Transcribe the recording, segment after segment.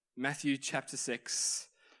Matthew chapter 6,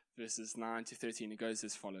 verses 9 to 13. It goes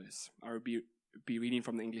as follows. I will be reading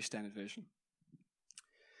from the English Standard Version.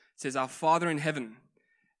 It says, Our Father in heaven,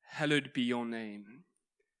 hallowed be your name.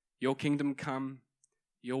 Your kingdom come,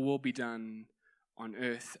 your will be done on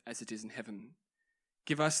earth as it is in heaven.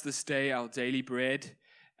 Give us this day our daily bread,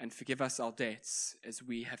 and forgive us our debts as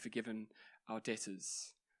we have forgiven our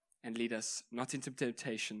debtors. And lead us not into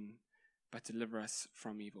temptation, but deliver us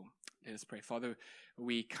from evil. Let us pray. Father,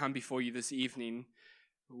 we come before you this evening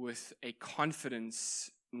with a confidence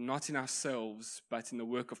not in ourselves, but in the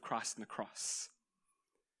work of Christ on the cross.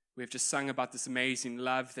 We have just sung about this amazing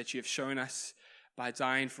love that you have shown us by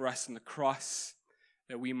dying for us on the cross,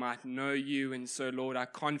 that we might know you. And so, Lord, our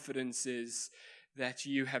confidence is that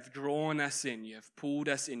you have drawn us in, you have pulled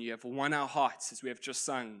us in, you have won our hearts, as we have just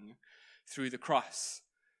sung, through the cross.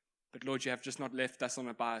 But Lord, you have just not left us on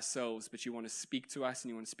it by ourselves, but you want to speak to us, and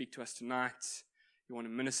you want to speak to us tonight. You want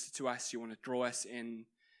to minister to us, you want to draw us in.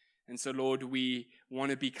 And so, Lord, we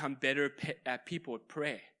want to become better people at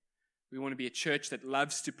prayer. We want to be a church that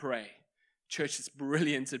loves to pray, a church that's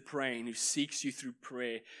brilliant at praying, who seeks you through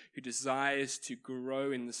prayer, who desires to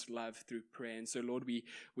grow in this love through prayer. And so, Lord,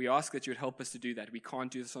 we ask that you would help us to do that. We can't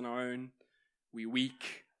do this on our own. We're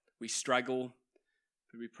weak, we struggle,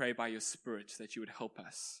 but we pray by your Spirit that you would help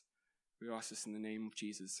us. We ask this in the name of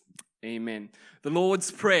Jesus. Amen. The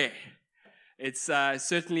Lord's Prayer. It's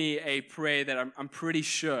certainly a prayer that I'm pretty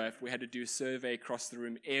sure if we had to do a survey across the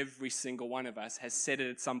room, every single one of us has said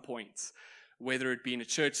it at some point, whether it be in a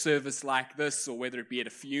church service like this, or whether it be at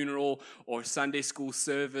a funeral or a Sunday school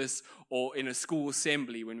service or in a school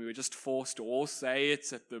assembly when we were just forced to all say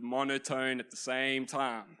it at the monotone at the same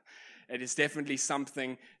time. It is definitely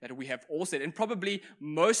something that we have all said. And probably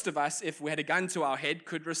most of us, if we had a gun to our head,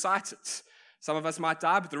 could recite it. Some of us might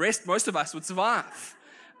die, but most of us would survive.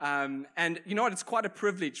 And you know what? It's quite a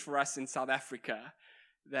privilege for us in South Africa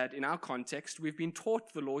that in our context, we've been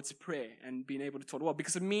taught the Lord's Prayer and been able to taught it well,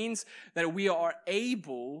 because it means that we are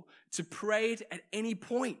able to pray it at any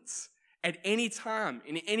point, at any time,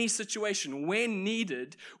 in any situation, when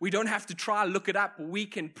needed. We don't have to try to look it up. We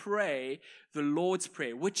can pray the Lord's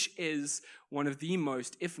Prayer, which is one of the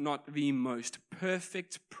most, if not the most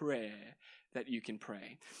perfect prayer that you can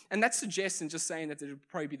pray. And that suggests, in just saying that it would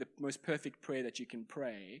probably be the most perfect prayer that you can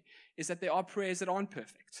pray, is that there are prayers that aren't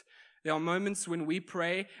perfect. There are moments when we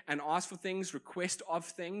pray and ask for things, request of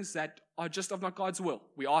things that are just of not God's will.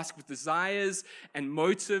 We ask with desires and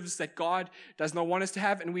motives that God does not want us to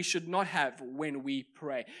have, and we should not have when we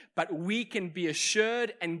pray. But we can be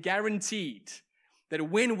assured and guaranteed that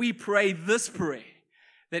when we pray this prayer,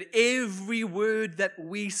 that every word that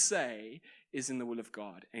we say is in the will of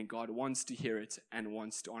God, and God wants to hear it and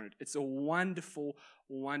wants to honor it. It's a wonderful,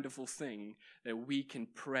 wonderful thing that we can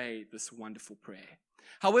pray this wonderful prayer.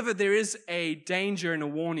 However, there is a danger and a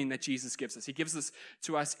warning that Jesus gives us. He gives this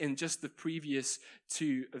to us in just the previous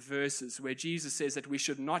 2 verses, where Jesus says that we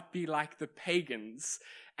should not be like the pagans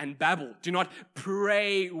and babble. Do not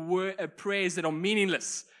pray prayers that are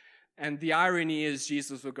meaningless. And the irony is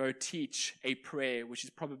Jesus will go teach a prayer which is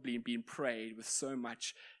probably being prayed with so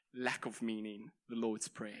much lack of meaning, the Lord's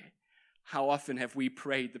Prayer. How often have we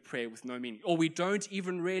prayed the prayer with no meaning? Or we don't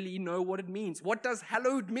even really know what it means. What does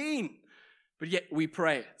hallowed mean? But yet we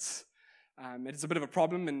pray it. It's a bit of a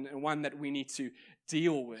problem, and one that we need to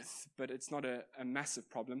deal with, but it's not a massive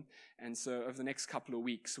problem. And so over the next couple of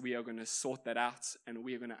weeks, we are going to sort that out, and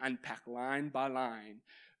we are going to unpack line by line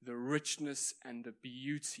the richness and the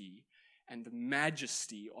beauty and the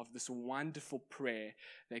majesty of this wonderful prayer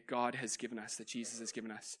that God has given us, that Jesus has given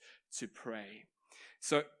us to pray.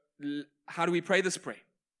 So how do we pray this prayer?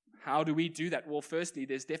 How do we do that? Well, firstly,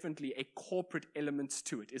 there's definitely a corporate element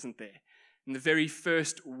to it, isn't there? And the very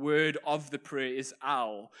first word of the prayer is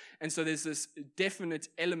our. And so there's this definite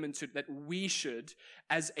element to it that we should,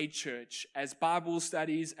 as a church, as Bible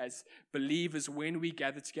studies, as believers, when we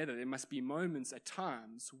gather together, there must be moments at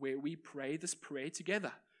times where we pray this prayer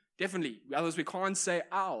together. Definitely. Otherwise, we can't say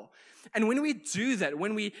our. And when we do that,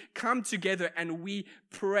 when we come together and we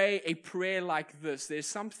pray a prayer like this, there's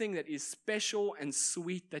something that is special and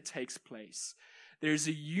sweet that takes place. There's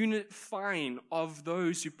a unifying of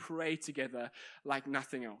those who pray together like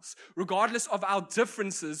nothing else. Regardless of our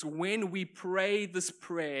differences, when we pray this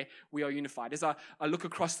prayer, we are unified. As I look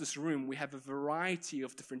across this room, we have a variety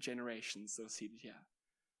of different generations that are seated here.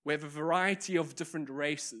 We have a variety of different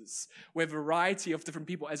races. We have a variety of different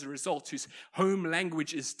people as a result whose home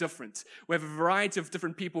language is different. We have a variety of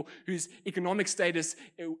different people whose economic status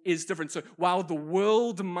is different. So while the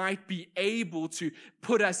world might be able to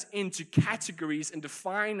put us into categories and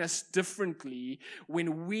define us differently,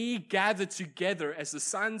 when we gather together as the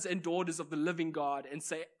sons and daughters of the living God and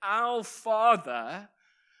say, "Our Father,"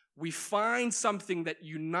 we find something that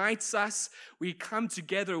unites us. We come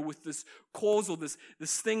together with this cause or this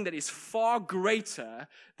thing that is far greater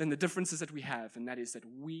than the differences that we have. And that is that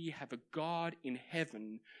we have a God in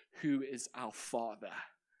heaven who is our Father.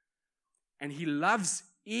 And He loves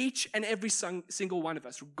each and every single one of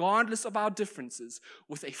us, regardless of our differences,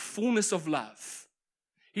 with a fullness of love.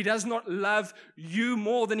 He does not love you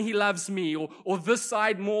more than He loves me, or this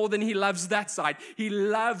side more than He loves that side. He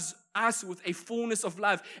loves us with a fullness of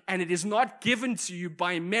love, and it is not given to you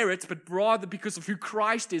by merit, but rather because of who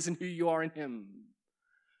Christ is and who you are in Him.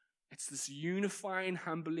 It's this unifying,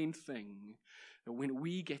 humbling thing that when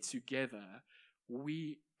we get together,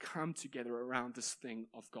 we come together around this thing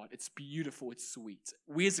of God. It's beautiful, it's sweet.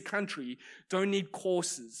 We as a country don't need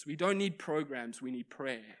courses, we don't need programs, we need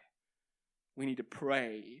prayer. We need to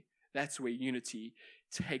pray. That's where unity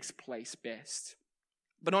takes place best.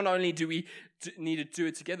 But not only do we need to do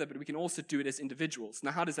it together, but we can also do it as individuals.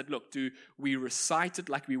 Now, how does that look? Do we recite it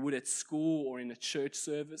like we would at school or in a church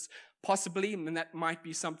service? Possibly, and that might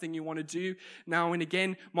be something you want to do. Now and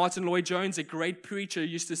again, Martin Lloyd-Jones, a great preacher,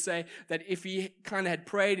 used to say that if he kind of had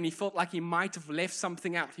prayed and he felt like he might have left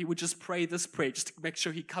something out, he would just pray this prayer just to make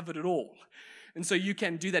sure he covered it all. And so you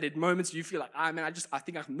can do that at moments you feel like, I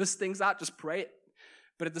think I've missed things out, just pray it.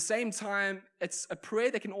 But at the same time, it's a prayer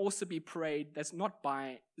that can also be prayed it's not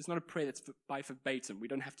a prayer that's by verbatim. We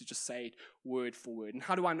don't have to just say it word for word. And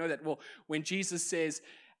how do I know that? Well, when Jesus says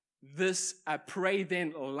this, pray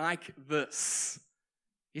then like this.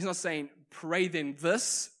 He's not saying pray then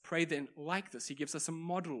this, pray then like this. He gives us a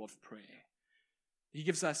model of prayer. He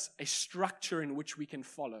gives us a structure in which we can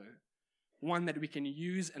follow. One that we can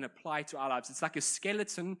use and apply to our lives. It's like a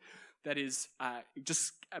skeleton that is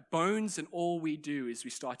just bones, and all we do is we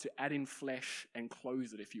start to add in flesh and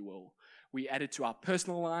clothe it, if you will. We add it to our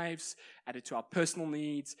personal lives, add it to our personal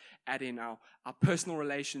needs, add in our personal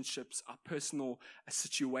relationships, our personal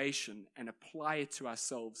situation, and apply it to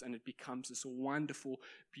ourselves, and it becomes this wonderful,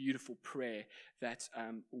 beautiful prayer that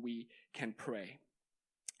we can pray.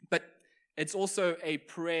 But it's also a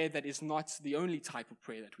prayer that is not the only type of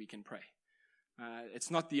prayer that we can pray. It's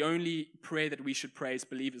not the only prayer that we should pray as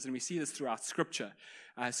believers, and we see this throughout Scripture.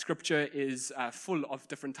 Scripture is full of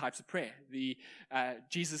different types of prayer.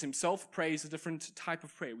 Jesus himself prays a different type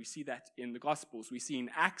of prayer. We see that in the Gospels. We see in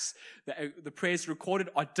Acts that the prayers recorded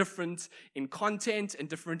are different in content and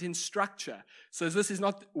different in structure. So this is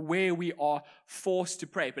not where we are forced to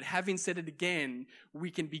pray. But having said it again,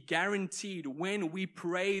 we can be guaranteed when we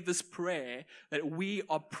pray this prayer that we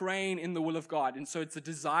are praying in the will of God. And so it's a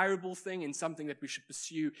desirable thing and something that we should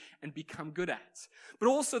pursue and become good at. But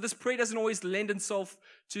also, this prayer doesn't always lend itself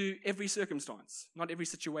to every circumstance. Not every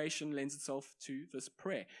situation lends itself to this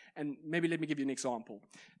prayer. And maybe let me give you an example.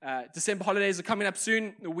 December holidays are coming up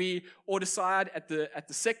soon. We all decide at the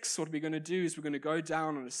 6th, what we're going to do is we're going to go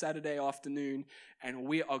down on a Saturday afternoon and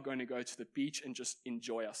we are going to go to the beach and just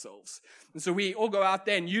enjoy ourselves. And so we all go out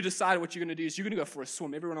there and you decide what you're going to do is you're going to go for a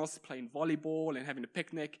swim. Everyone else is playing volleyball and having a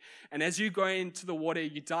picnic. And as you go into the water,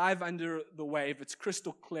 you dive under the wave. It's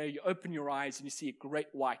crystal clear. You open your eyes and you see a great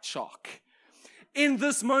white shark. In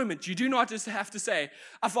this moment, you do not just have to say,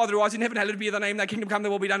 "Our Father who art in heaven, hallowed be thy name, thy kingdom come, thy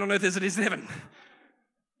will be done on earth as it is in heaven."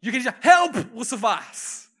 You can just, help will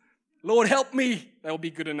suffice. Lord, help me. That will be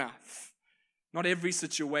good enough. Not every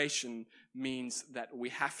situation means that we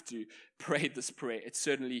have to pray this prayer. It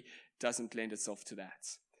certainly doesn't lend itself to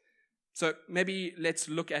that. So maybe let's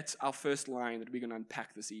look at our first line that we're going to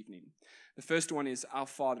unpack this evening. The first one is our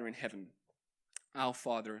Father in heaven. Our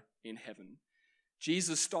Father in heaven.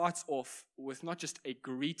 Jesus starts off with not just a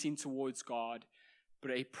greeting towards God,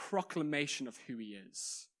 but a proclamation of who he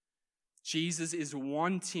is. Jesus is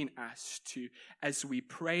wanting us to, as we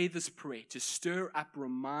pray this prayer, to stir up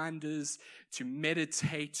reminders, to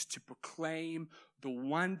meditate, to proclaim the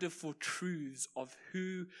wonderful truths of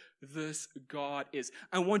who this God is.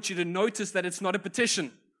 I want you to notice that it's not a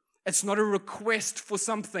petition. It's not a request for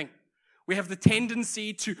something. We have the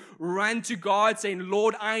tendency to run to God saying,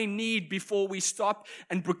 "Lord, I need," before we stop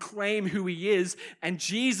and proclaim who he is. And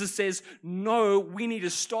Jesus says, no, we need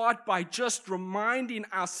to start by just reminding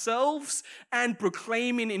ourselves and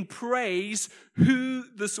proclaiming in praise who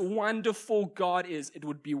this wonderful God is. It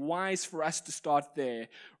would be wise for us to start there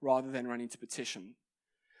rather than running to petition.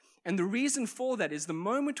 And the reason for that is the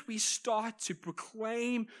moment we start to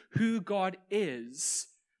proclaim who God is,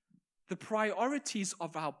 the priorities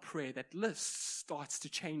of our prayer, that list starts to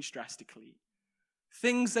change drastically.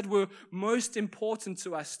 Things that were most important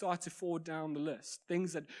to us start to fall down the list.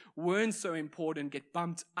 Things that weren't so important get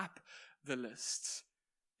bumped up the list.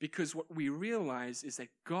 Because what we realize is that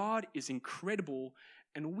God is incredible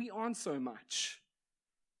and we aren't so much.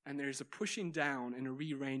 And there is a pushing down and a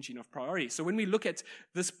rearranging of priorities. So when we look at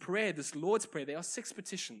this prayer, this Lord's Prayer, there are 6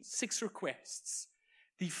 petitions, 6 requests.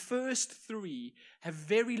 The first 3 have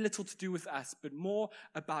very little to do with us, but more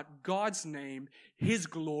about God's name, His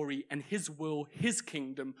glory, and His will, His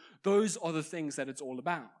kingdom. Those are the things that it's all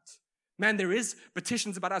about. Man, there is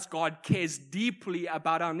petitions about us. God cares deeply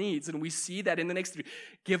about our needs, and we see that in the next 3.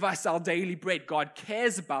 Give us our daily bread. God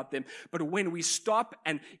cares about them. But when we stop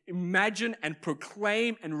and imagine and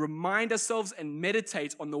proclaim and remind ourselves and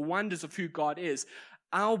meditate on the wonders of who God is,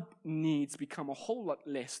 our needs become a whole lot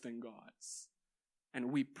less than God's.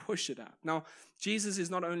 And we push it up. Now, Jesus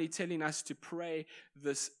is not only telling us to pray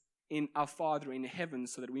this in our Father in heaven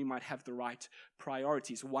so that we might have the right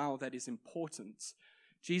priorities. While that is important,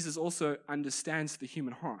 Jesus also understands the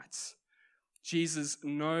human heart. Jesus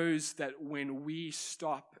knows that when we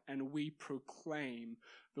stop and we proclaim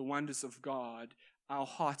the wonders of God, our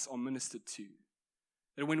hearts are ministered to.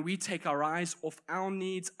 That when we take our eyes off our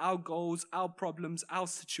needs, our goals, our problems, our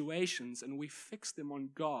situations, and we fix them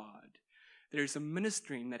on God, there is a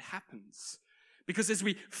ministering that happens. Because as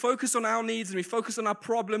we focus on our needs and we focus on our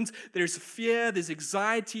problems, there's fear, there's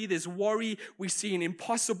anxiety, there's worry. We see an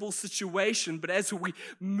impossible situation. But as we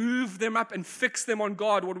move them up and fix them on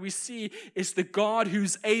God, what we see is the God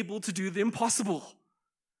who's able to do the impossible.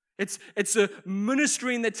 It's a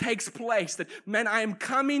ministering that takes place. That, man, I am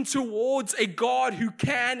coming towards a God who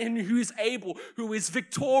can and who is able, who is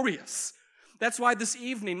victorious. That's why this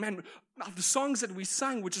evening, man, the songs that we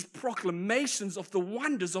sang were just proclamations of the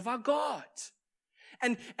wonders of our God.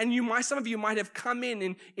 And some of you might have come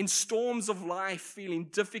in storms of life, feeling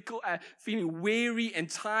difficult, feeling weary and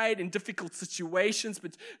tired in difficult situations,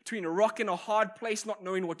 but between a rock and a hard place, not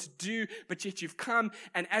knowing what to do. But yet you've come,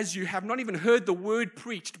 and as you have not even heard the word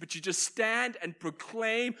preached, but you just stand and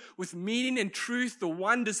proclaim with meaning and truth the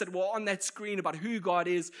wonders that were on that screen about who God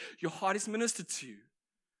is, your heart is ministered to.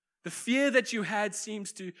 The fear that you had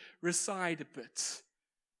seems to reside a bit,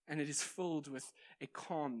 and it is filled with a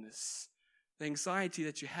calmness. The anxiety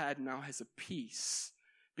that you had now has a peace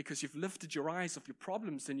because you've lifted your eyes off your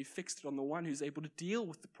problems and you fixed it on the one who's able to deal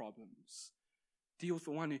with the problems. Deal with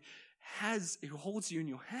the one who holds you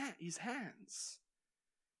in his hands.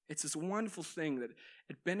 It's this wonderful thing that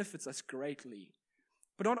it benefits us greatly.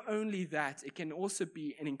 But not only that, it can also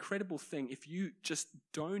be an incredible thing if you just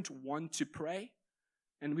don't want to pray.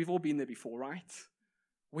 And we've all been there before, right?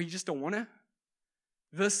 Where you just don't want to.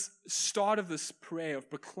 This start of this prayer of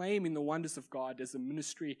proclaiming the wonders of God as a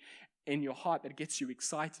ministry in your heart that gets you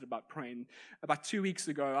excited about praying. About 2 weeks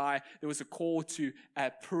ago, there was a call to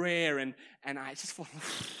prayer, and I just thought,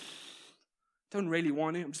 don't really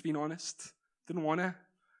want to. I'm just being honest. Didn't want to.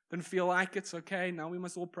 Didn't feel like it. Okay, now we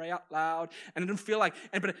must all pray out loud. And I didn't feel like,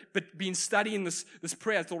 but being studying this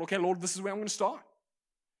prayer, I thought, okay, Lord, this is where I'm going to start.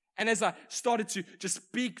 And as I started to just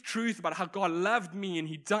speak truth about how God loved me and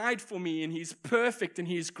He died for me and He's perfect and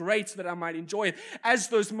He is great so that I might enjoy it, as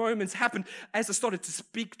those moments happened, as I started to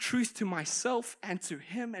speak truth to myself and to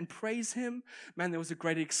Him and praise Him, man, there was a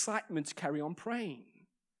great excitement to carry on praying.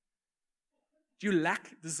 Do you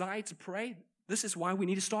lack desire to pray? This is why we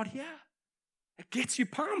need to start here. It gets you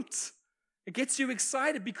pumped. It gets you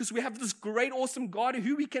excited because we have this great, awesome God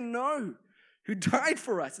who we can know, who died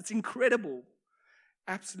for us. It's incredible.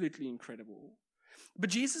 Absolutely incredible. But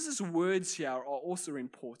Jesus' words here are also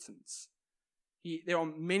important. There are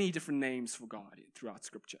many different names for God throughout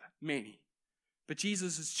Scripture. Many. But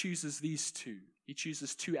Jesus chooses these 2. He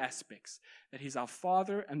chooses 2 aspects. That He's our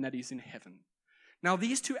Father and that He's in heaven. Now,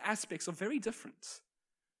 these 2 aspects are very different.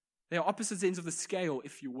 They are opposite ends of the scale,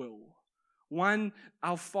 if you will. One,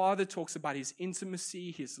 our Father talks about His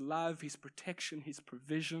intimacy, His love, His protection, His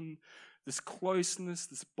provision, this closeness,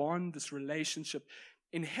 this bond, this relationship.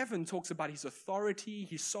 In heaven talks about His authority,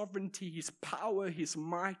 His sovereignty, His power, His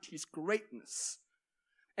might, His greatness.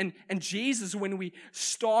 And Jesus, when we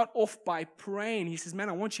start off by praying, He says, man,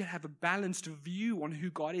 I want you to have a balanced view on who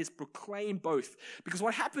God is. Proclaim both. Because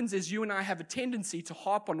what happens is you and I have a tendency to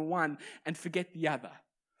harp on one and forget the other.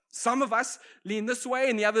 Some of us lean this way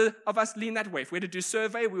and the other of us lean that way. If we were to do a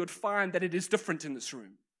survey, we would find that it is different in this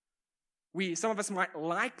room. Some of us might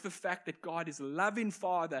like the fact that God is a loving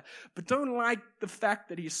Father, but don't like the fact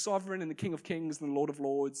that He's sovereign and the King of Kings and the Lord of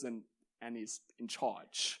Lords and is in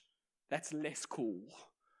charge. That's less cool.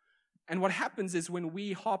 And what happens is when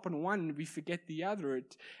we harp on one and we forget the other,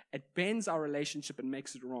 it bends our relationship and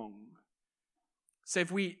makes it wrong. So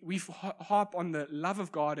if we harp on the love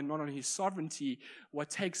of God and not on his sovereignty, what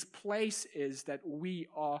takes place is that we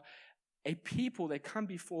are a people that come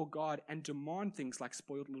before God and demand things like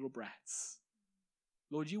spoiled little brats.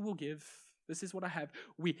 Lord, you will give. This is what I have.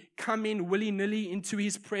 We come in willy-nilly into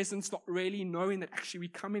his presence, not really knowing that actually we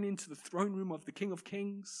come into the throne room of the King of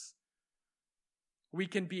Kings. We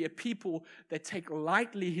can be a people that take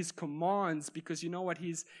lightly his commands because you know what?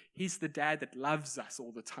 He's the dad that loves us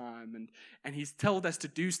all the time and he's told us to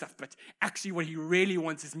do stuff, but actually what he really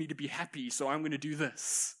wants is me to be happy, so I'm going to do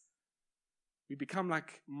this. We become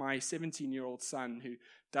like my 17-year-old son who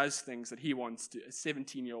does things that he wants to. A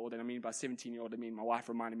 17-year-old, and I mean by 17-year-old, I mean my wife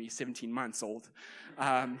reminded me 17 months old.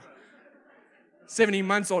 17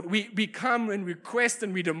 months old. We come and request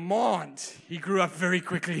and we demand. He grew up very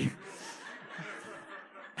quickly.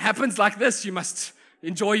 Happens like this. You must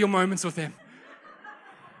enjoy your moments with him.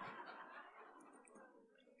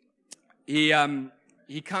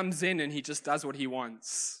 He comes in and he just does what he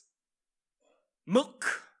wants.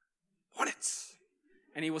 Milk. Want it.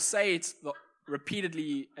 And he will say it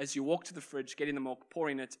repeatedly as you walk to the fridge, getting the milk,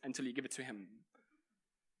 pouring it until you give it to him.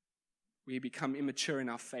 We become immature in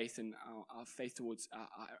our faith, and our faith towards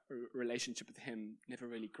our relationship with him never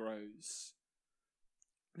really grows.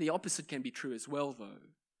 The opposite can be true as well, though,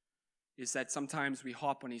 is that sometimes we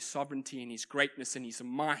harp on his sovereignty and his greatness and his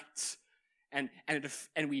might, and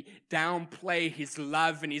we downplay his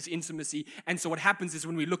love and his intimacy. And so what happens is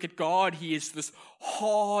when we look at God, he is this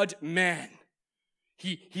hard man.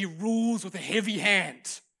 He rules with a heavy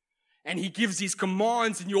hand, and he gives these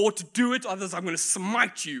commands, and you ought to do it, others I'm going to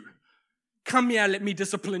smite you. Come here, let me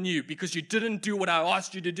discipline you because you didn't do what I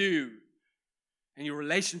asked you to do. And your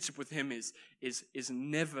relationship with him is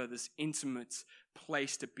never this intimate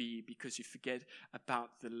place to be because you forget about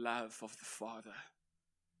the love of the Father.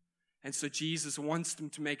 And so Jesus wants them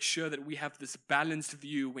to make sure that we have this balanced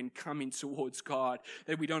view when coming towards God,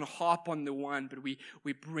 that we don't harp on the one, but we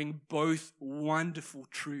bring both wonderful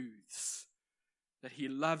truths. That he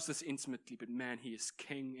loves us intimately, but man, he is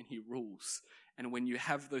king and he rules. And when you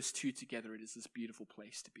have those two together, it is this beautiful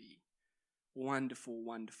place to be. Wonderful,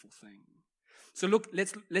 wonderful thing. So look,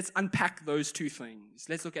 let's unpack those two things.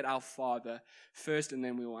 Let's look at our Father first, and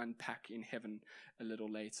then we will unpack in heaven a little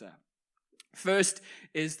later. First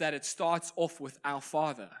is that it starts off with our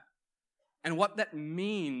Father. And what that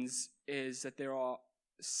means is that there are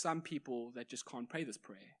some people that just can't pray this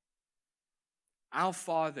prayer. Our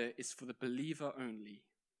Father is for the believer only.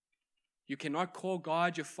 You cannot call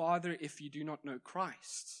God your Father if you do not know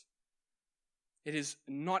Christ. It is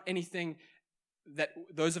not anything that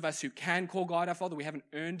those of us who can call God our Father, we haven't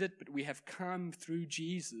earned it, but we have come through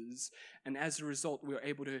Jesus, and as a result, we are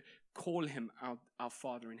able to call him our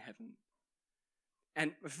Father in heaven.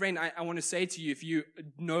 And friend, I want to say to you, if you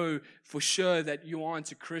know for sure that you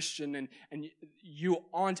aren't a Christian and you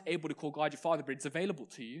aren't able to call God your Father, but it's available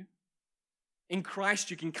to you. In Christ,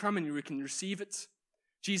 you can come and you can receive it.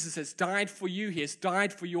 Jesus has died for you. He has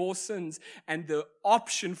died for your sins. And the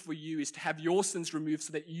option for you is to have your sins removed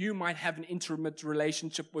so that you might have an intimate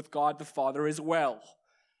relationship with God the Father as well.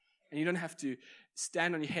 And you don't have to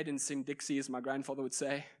stand on your head and sing Dixie, as my grandfather would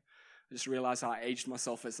say. I just realized how I aged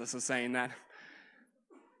myself as I was saying that.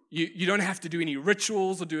 You don't have to do any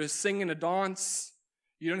rituals or do a sing and a dance.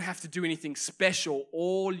 You don't have to do anything special.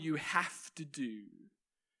 All you have to do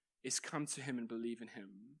is come to him and believe in him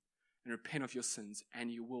and repent of your sins,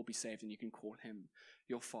 and you will be saved, and you can call him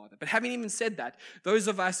your Father. But having even said that, those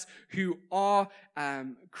of us who are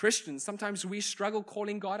Christians, sometimes we struggle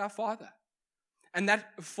calling God our Father. And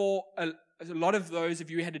that for a lot of those, if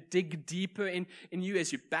you had to dig deeper in you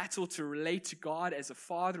as you battle to relate to God as a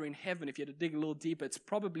Father in heaven, if you had to dig a little deeper, it's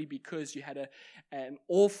probably because you had an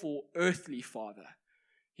awful earthly father.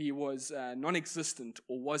 He was non-existent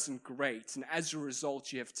or wasn't great. And as a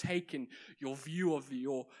result, you have taken your view of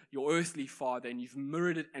your earthly father and you've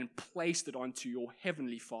mirrored it and placed it onto your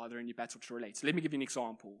heavenly Father, and you battle to relate. So let me give you an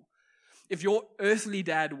example. If your earthly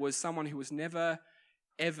dad was someone who was never,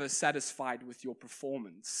 ever satisfied with your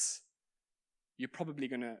performance, you're probably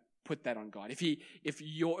going to put that on God. If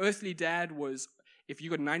your earthly dad was, if you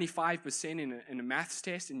got 95% in a maths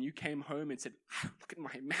test and you came home and said, look at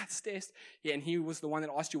my maths test, and he was the one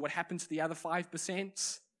that asked you what happened to the other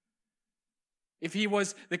 5%. If he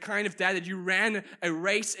was the kind of dad that you ran a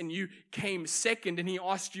race and you came second and he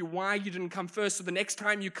asked you why you didn't come first, so the next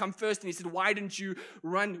time you come first and he said, why did you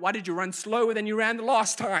run slower than you ran the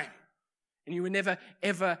last time? And you were never,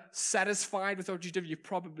 ever satisfied with what you did, you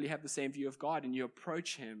probably have the same view of God, and you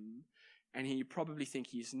approach him And you probably think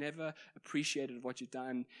he's never appreciated what you've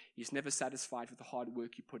done. He's never satisfied with the hard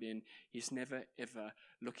work you put in. He's never, ever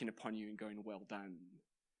looking upon you and going, well done.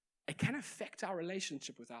 It can affect our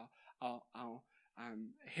relationship with our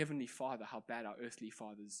Heavenly Father, how bad our earthly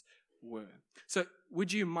fathers were. So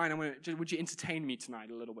would you mind, would you entertain me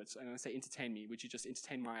tonight a little bit? And I say entertain me. Would you just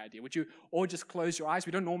entertain my idea? Would you all just close your eyes?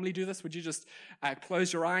 We don't normally do this. Would you just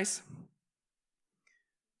close your eyes?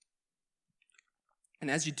 And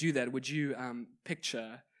as you do that, would you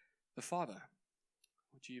picture the Father?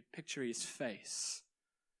 Would you picture his face?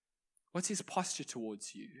 What's his posture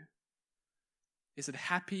towards you? Is it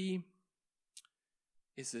happy?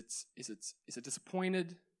 Is it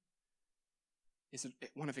disappointed? Is it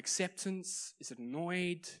one of acceptance? Is it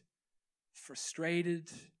annoyed? Frustrated?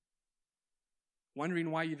 Wondering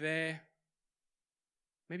why you're there?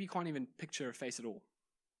 Maybe you can't even picture a face at all.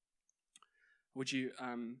 Would you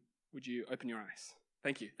open your eyes?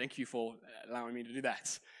 Thank you. Thank you for allowing me to do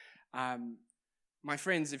that. My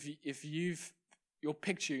friends, if your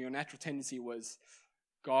picture, your natural tendency was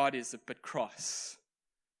God is a bit cross.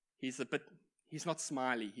 He's not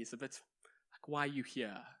smiley. He's a bit like, why are you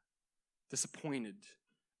here? Disappointed,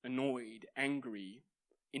 annoyed, angry,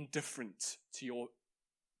 indifferent to your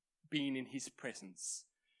being in his presence.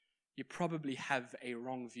 You probably have a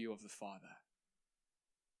wrong view of the Father.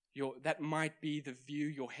 That might be the view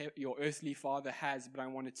your earthly father has, but I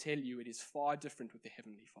want to tell you it is far different with the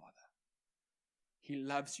Heavenly Father. He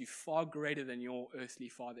loves you far greater than your earthly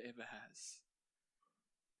father ever has.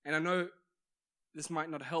 And I know this might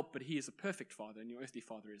not help, but he is a perfect father and your earthly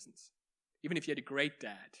father isn't. Even if you had a great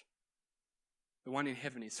dad, the one in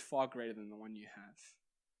heaven is far greater than the one you have.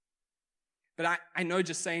 But I know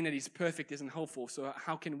just saying that he's perfect isn't helpful, so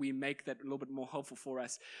how can we make that a little bit more helpful for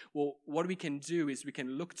us? Well, what we can do is we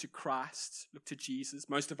can look to Christ, look to Jesus.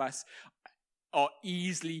 Most of us are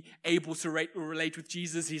easily able to relate with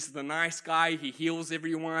Jesus. He's the nice guy. He heals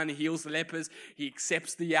everyone. He heals the lepers. He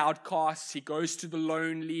accepts the outcasts. He goes to the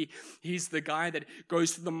lonely. He's the guy that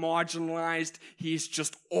goes to the marginalized. He's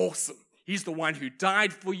just awesome. He's the one who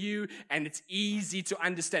died for you, and it's easy to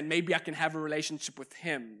understand. Maybe I can have a relationship with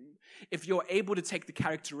him. If you're able to take the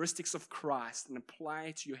characteristics of Christ and apply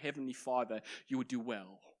it to your Heavenly Father, you will do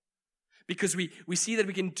well. Because we see that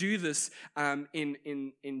we can do this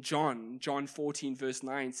in John 14, verse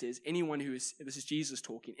 9 says, this is Jesus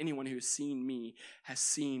talking, anyone who has seen me has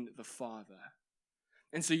seen the Father.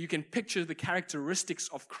 And so you can picture the characteristics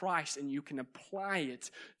of Christ and you can apply it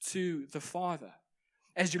to the Father.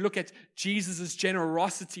 As you look at Jesus'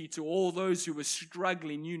 generosity to all those who were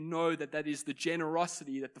struggling, you know that is the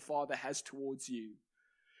generosity that the Father has towards you.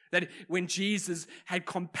 That when Jesus had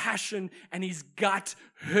compassion and his gut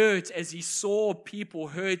hurt as he saw people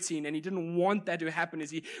hurting and he didn't want that to happen,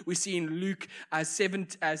 as we see in Luke 7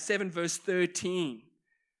 verse 13.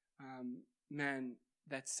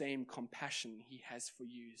 That same compassion he has for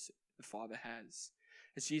you, the Father has.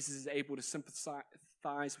 As Jesus is able to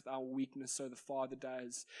sympathize with our weakness, so the Father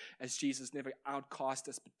does. As Jesus never outcast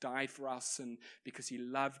us but died for our sin because he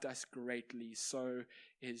loved us greatly, so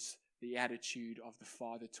is the attitude of the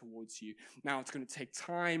Father towards you. Now, it's going to take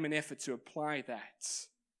time and effort to apply that,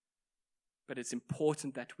 but it's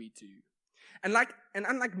important that we do. And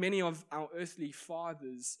unlike many of our earthly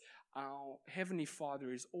fathers, our Heavenly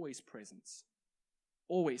Father is always present.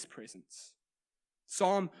 Always present.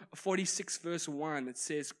 Psalm 46 verse 1, it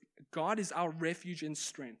says, God is our refuge and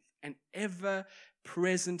strength, an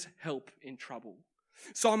ever-present help in trouble.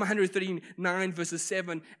 Psalm 139 verses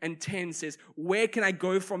 7 and 10 says, where can I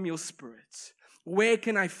go from your spirit? Where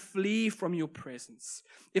can I flee from your presence?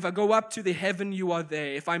 If I go up to the heaven, you are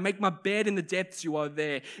there. If I make my bed in the depths, you are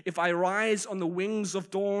there. If I rise on the wings of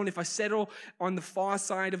dawn, if I settle on the far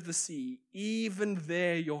side of the sea, even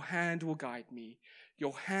there your hand will guide me.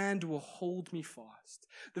 Your hand will hold me fast.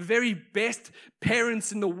 The very best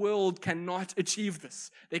parents in the world cannot achieve this.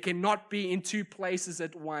 They cannot be in two places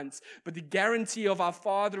at once. But the guarantee of our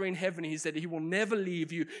Father in heaven is that he will never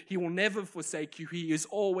leave you. He will never forsake you. He is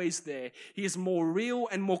always there. He is more real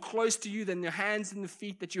and more close to you than the hands and the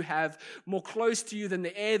feet that you have, more close to you than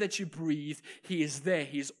the air that you breathe. He is there.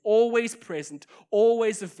 He is always present,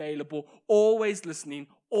 always available, always listening,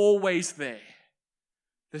 always there.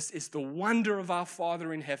 This is the wonder of our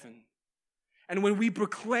Father in heaven. And when we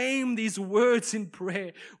proclaim these words in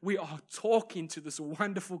prayer, we are talking to this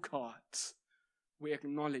wonderful God. We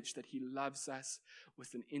acknowledge that he loves us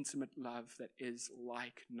with an intimate love that is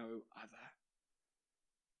like no other.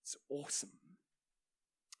 It's awesome.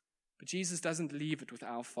 But Jesus doesn't leave it with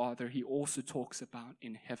our Father. He also talks about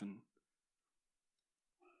in heaven.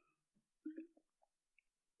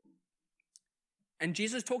 And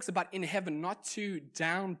Jesus talks about in heaven not to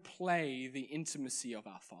downplay the intimacy of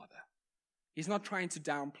our Father. He's not trying to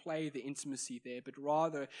downplay the intimacy there, but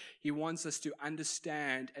rather he wants us to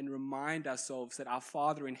understand and remind ourselves that our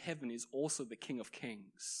Father in heaven is also the King of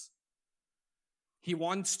Kings. He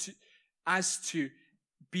wants us to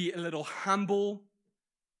be a little humble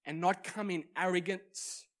and not come in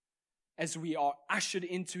arrogance as we are ushered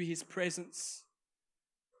into his presence.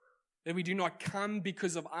 That we do not come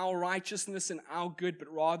because of our righteousness and our good,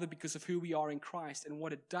 but rather because of who we are in Christ. And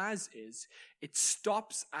what it does is, it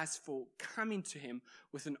stops us from coming to him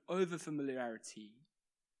with an over-familiarity.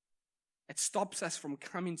 It stops us from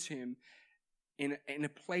coming to him in a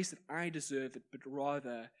place that I deserve it, but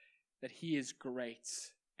rather that he is great,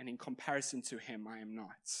 and in comparison to him, I am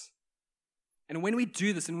not. And when we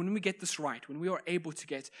do this, and when we get this right, when we are able to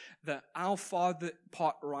get the our Father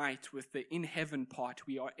part right with the in heaven part,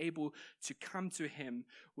 we are able to come to him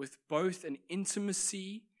with both an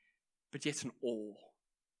intimacy, but yet an awe.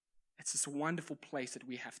 It's this wonderful place that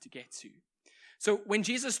we have to get to. So when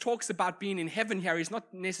Jesus talks about being in heaven here, he's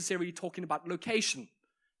not necessarily talking about location,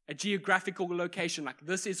 a geographical location, like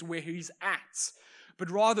this is where he's at. But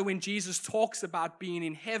rather, when Jesus talks about being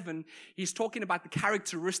in heaven, he's talking about the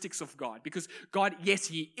characteristics of God. Because God, yes,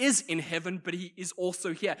 he is in heaven, but he is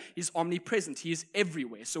also here. He's omnipresent. He is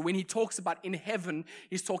everywhere. So when he talks about in heaven,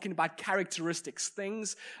 he's talking about characteristics,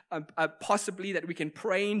 things possibly that we can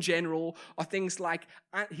pray in general, are things like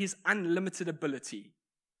his unlimited ability.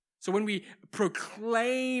 So when we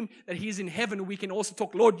proclaim that he's in heaven, we can also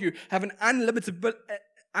talk, Lord, you have an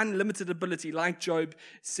unlimited ability, like Job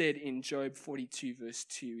said in Job 42 verse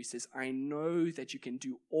 2. He says, I know that you can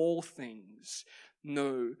do all things.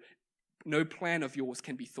 No plan of yours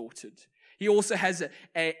can be thwarted. He also has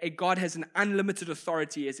God has an unlimited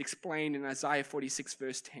authority, as explained in Isaiah 46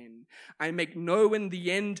 verse 10. I make known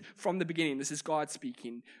the end from the beginning. This is God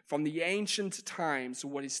speaking. From the ancient times,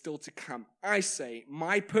 what is still to come. I say,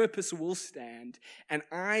 my purpose will stand, and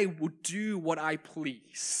I will do what I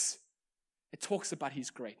please. It talks about his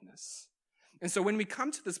greatness. And so when we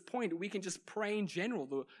come to this point, we can just pray in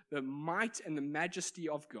general, the might and the majesty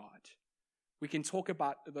of God. We can talk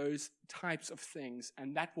about those types of things,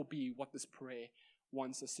 and that will be what this prayer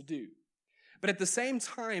wants us to do. But at the same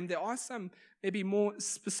time, there are some maybe more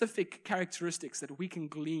specific characteristics that we can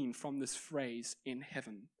glean from this phrase, in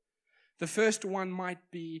heaven. The first one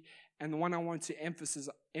might be, and the one I want to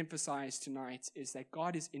emphasize tonight, is that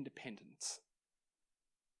God is independent.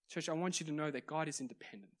 Church, I want you to know that God is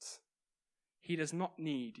independent. He does not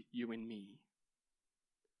need you and me.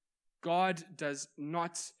 God does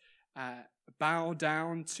not bow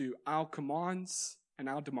down to our commands and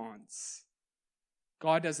our demands.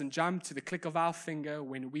 God doesn't jump to the click of our finger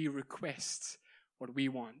when we request what we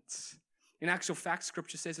want. In actual fact,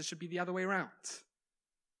 Scripture says it should be the other way around.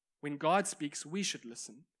 When God speaks, we should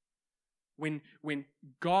listen. When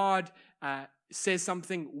God says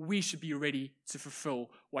something, we should be ready to fulfill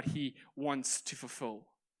what he wants to fulfill.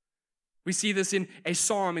 We see this in a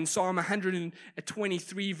psalm, in Psalm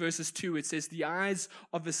 123 verses 2. It says, the eyes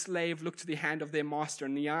of the slave look to the hand of their master,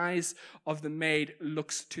 and the eyes of the maid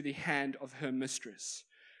looks to the hand of her mistress.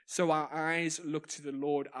 So our eyes look to the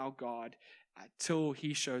Lord our God till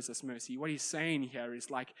he shows us mercy. What he's saying here is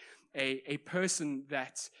like a person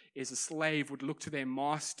that is a slave would look to their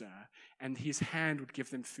master, and his hand would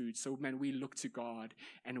give them food. So, man, we look to God,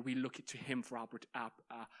 and we look to him for our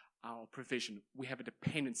provision. We have a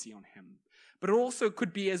dependency on him. But it also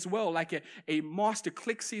could be as well like a master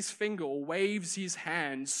clicks his finger or waves his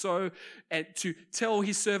hand so to tell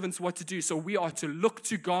his servants what to do. So we are to look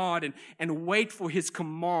to God and wait for his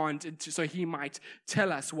command so he might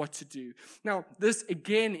tell us what to do. Now, this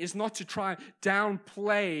again is not to try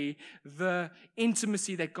downplay the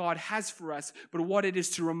intimacy that God has for us, but what it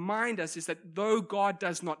is to remind us is that though God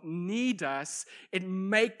does not need us, it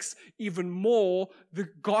makes even more the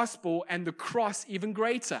gospel and the cross even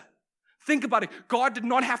greater. Think about it. God did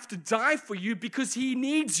not have to die for you because he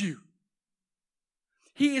needs you.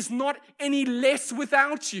 He is not any less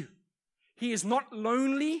without you. He is not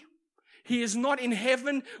lonely. He is not in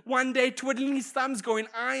heaven one day twiddling his thumbs going,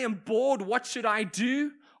 I am bored. What should I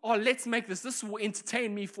do? Oh, let's make this. This will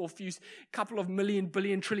entertain me for a couple of million,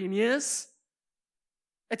 billion, trillion years.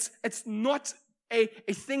 It's not a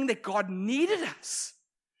thing that God needed us.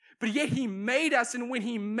 But yet he made us, and when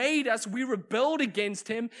he made us, we rebelled against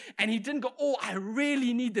him, and he didn't go, oh, I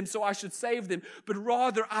really need them, so I should save them. But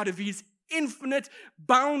rather, out of his infinite,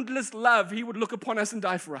 boundless love, he would look upon us and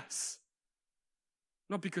die for us.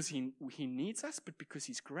 Not because he needs us, but because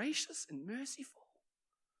he's gracious and merciful.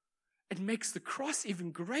 It makes the cross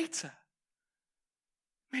even greater.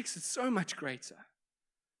 It makes it so much greater.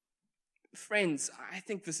 Friends, I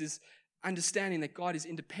think this is understanding that God is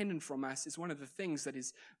independent from us is one of the things that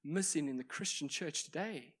is missing in the Christian church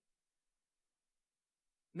today.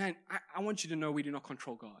 Man, I want you to know we do not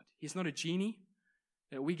control God. He's not a genie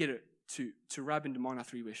that we get to rub and demand our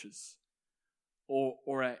 3 wishes.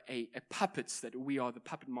 Or a puppet that we are the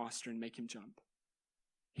puppet master and make him jump.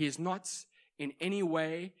 He is not in any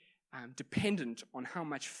way dependent on how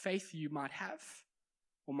much faith you might have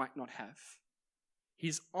or might not have.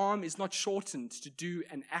 His arm is not shortened to do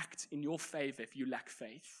an act in your favor if you lack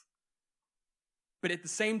faith. But at the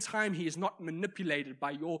same time, he is not manipulated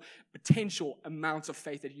by your potential amounts of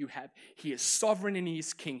faith that you have. He is sovereign and he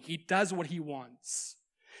is king. He does what he wants.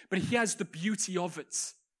 But here's the beauty of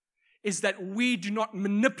it, is that we do not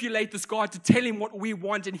manipulate this God to tell him what we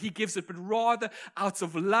want and he gives it, but rather out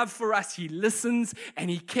of love for us, he listens and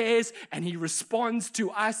he cares and he responds to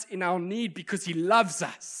us in our need because he loves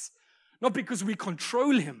us, not because we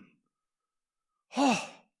control him. Oh,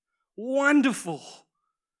 wonderful.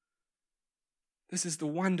 This is the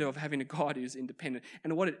wonder of having a God who is independent.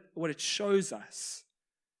 And what it shows us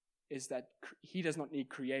is that he does not need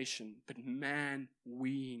creation, but man,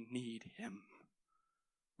 we need him.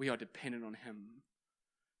 We are dependent on him.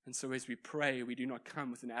 And so as we pray, we do not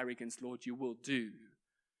come with an arrogance, Lord, you will do.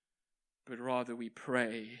 But rather we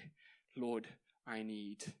pray, Lord, I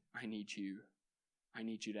need you. I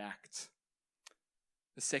need you to act.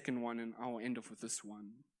 The second one, and I'll end off with this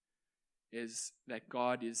one, is that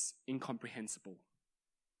God is incomprehensible.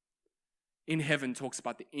 In heaven talks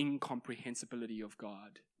about the incomprehensibility of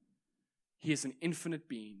God. He is an infinite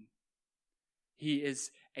being. He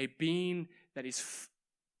is a being that is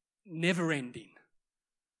never-ending.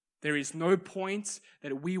 There is no point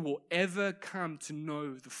that we will ever come to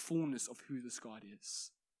know the fullness of who this God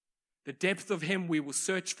is. The depth of him we will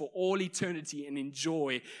search for all eternity and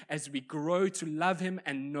enjoy as we grow to love him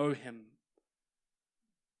and know him.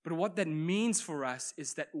 But what that means for us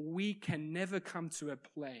is that we can never come to a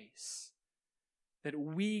place that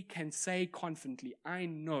we can say confidently, I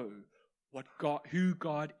know who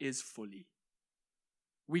God is fully.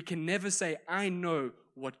 We can never say, I know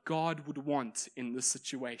what God would want in this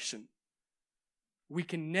situation. We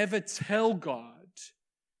can never tell God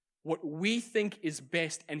what we think is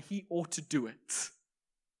best and he ought to do it.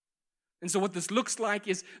 And so what this looks like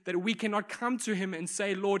is that we cannot come to him and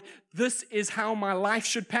say, Lord, this is how my life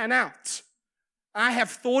should pan out. I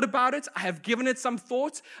have thought about it. I have given it some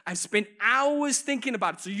thought. I've spent hours thinking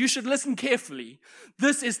about it. So you should listen carefully.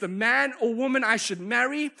 This is the man or woman I should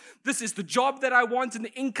marry. This is the job that I want and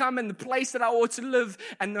the income and the place that I ought to live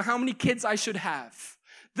and how many kids I should have.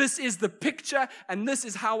 This is the picture and this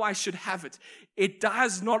is how I should have it. It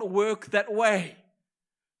does not work that way.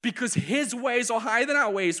 Because his ways are higher than our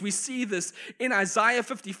ways. We see this in Isaiah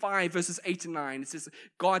 55 verses 8 and 9. It says,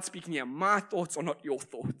 God speaking here, my thoughts are not your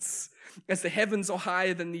thoughts. As the heavens are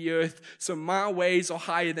higher than the earth, so my ways are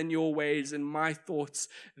higher than your ways and my thoughts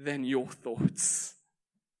than your thoughts.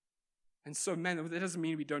 And so, man, that doesn't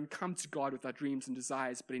mean we don't come to God with our dreams and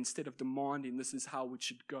desires, but instead of demanding this is how it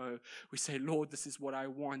should go, we say, Lord, this is what I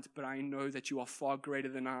want, but I know that you are far greater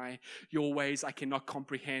than I. Your ways I cannot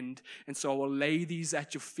comprehend. And so I will lay these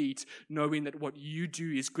at your feet, knowing that what you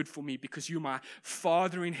do is good for me because you're my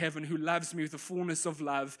Father in heaven who loves me with the fullness of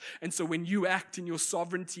love. And so when you act in your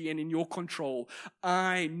sovereignty and in your control,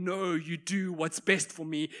 I know you do what's best for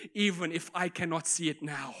me, even if I cannot see it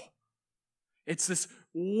now. It's this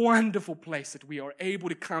wonderful place that we are able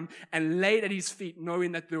to come and lay it at his feet,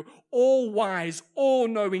 knowing that the all-wise,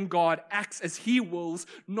 all-knowing God acts as he wills,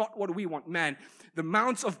 not what we want. Man, the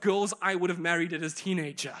amounts of girls I would have married as a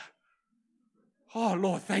teenager. Oh,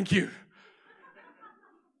 Lord, thank you.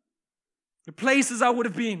 The places I would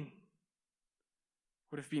have been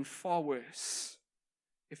far worse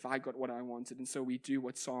if I got what I wanted. And so we do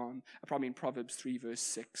what Proverbs 3 verse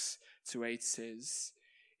 6 to 8 says,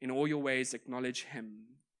 in all your ways acknowledge him,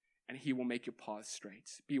 and he will make your paths straight.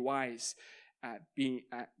 Be wise, be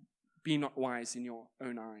not wise in your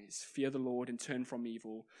own eyes. Fear the Lord and turn from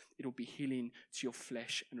evil. It will be healing to your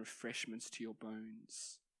flesh and refreshments to your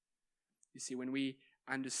bones. You see, when we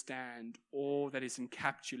understand all that is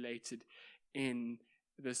encapsulated in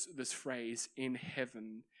this phrase, in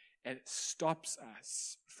heaven, it stops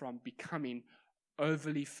us from becoming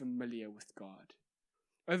overly familiar with God.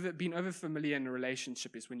 Being over familiar in a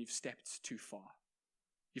relationship is when you've stepped too far.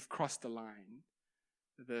 You've crossed the line.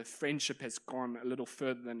 The friendship has gone a little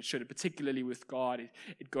further than it should, particularly with God.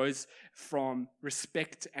 It goes from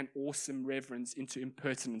respect and awesome reverence into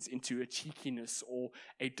impertinence, into a cheekiness or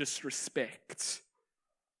a disrespect.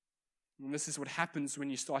 And this is what happens when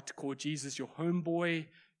you start to call Jesus your homeboy,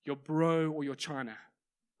 your bro, or your China.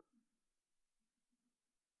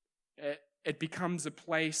 it becomes a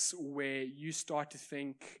place where you start to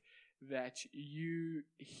think that you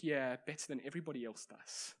hear better than everybody else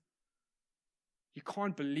does. You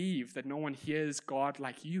can't believe that no one hears God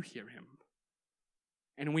like you hear him.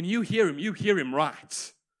 And when you hear him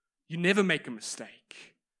right. You never make a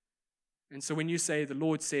mistake. And so when you say the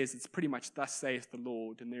Lord says, it's pretty much thus saith the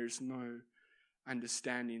Lord, and there's no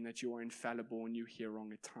understanding that you are infallible and you hear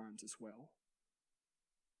wrong at times as well.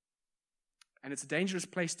 And it's a dangerous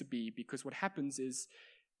place to be, because what happens is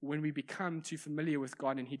when we become too familiar with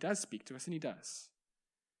God, and he does speak to us, and he does,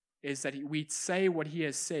 is that we say what he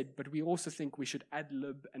has said, but we also think we should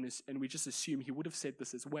ad-lib, and we just assume he would have said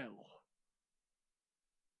this as well.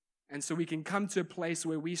 And so we can come to a place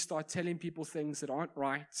where we start telling people things that aren't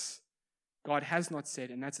right. God has not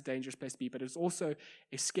said, and that's a dangerous place to be. But it's also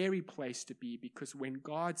a scary place to be, because when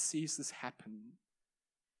God sees this happen,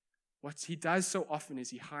 what he does so often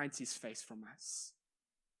is he hides his face from us.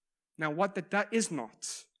 Now, what that is not,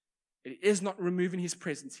 it is not removing his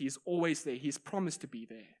presence. He is always there. He has promised to be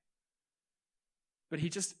there. But he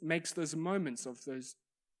just makes those moments of those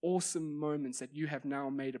awesome moments that you have now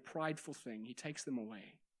made a prideful thing. He takes them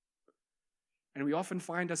away. And we often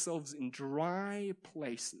find ourselves in dry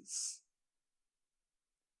places.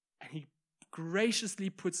 And he graciously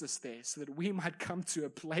puts us there so that we might come to a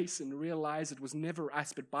place and realize it was never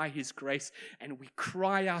us, but by his grace, and we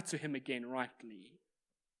cry out to him again rightly.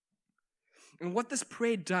 And what this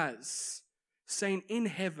prayer does, saying in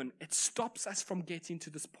heaven, it stops us from getting to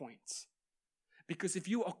this point. Because if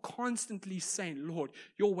you are constantly saying, Lord,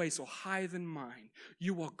 your ways are higher than mine,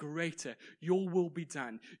 you are greater, your will be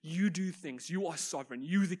done, you do things, you are sovereign,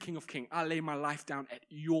 you the King of Kings, I lay my life down at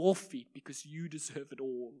your feet because you deserve it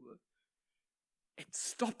all. It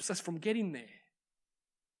stops us from getting there.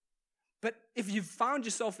 But if you've found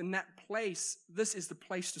yourself in that place, this is the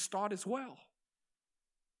place to start as well.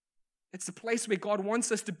 It's the place where God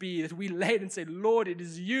wants us to be, that we lay it and say, Lord, it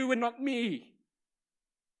is you and not me.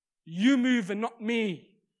 You move and not me.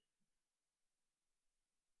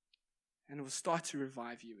 And it will start to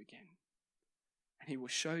revive you again. And he will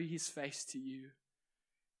show his face to you.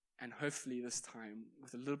 And hopefully this time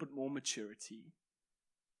with a little bit more maturity.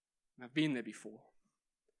 And I've been there before.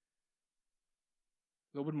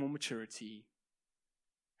 A little bit more maturity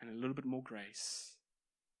and a little bit more grace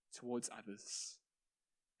towards others.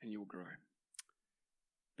 And you will grow.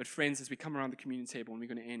 But friends, as we come around the communion table, and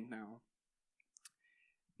we're going to end now,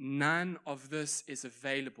 none of this is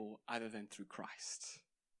available other than through Christ.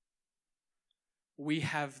 We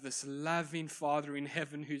have this loving Father in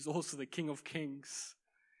heaven who's also the King of Kings.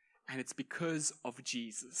 And it's because of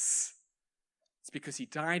Jesus. It's because he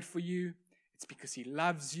died for you. It's because he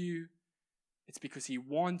loves you. It's because he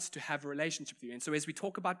wants to have a relationship with you. And so as we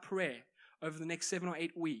talk about prayer over the next 7 or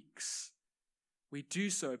 8 weeks, we do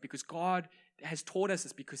so because God has taught us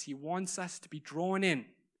this, because he wants us to be drawn in.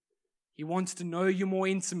 He wants to know you more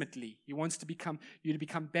intimately. He wants you to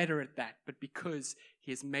become better at that, but because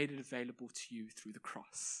he has made it available to you through the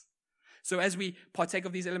cross. So as we partake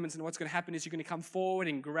of these elements, and what's going to happen is you're going to come forward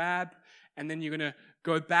and grab, and then you're going to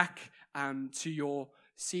go back to your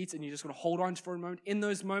seats, and you're just going to hold on for a moment. In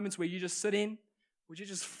those moments where you just sit in, would you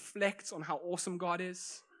just reflect on how awesome God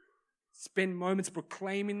is? Spend moments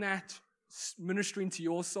proclaiming that, ministering to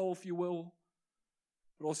your soul, if you will.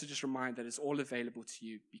 But also just remind that it's all available to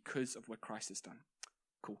you because of what Christ has done.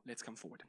 Cool, let's come forward.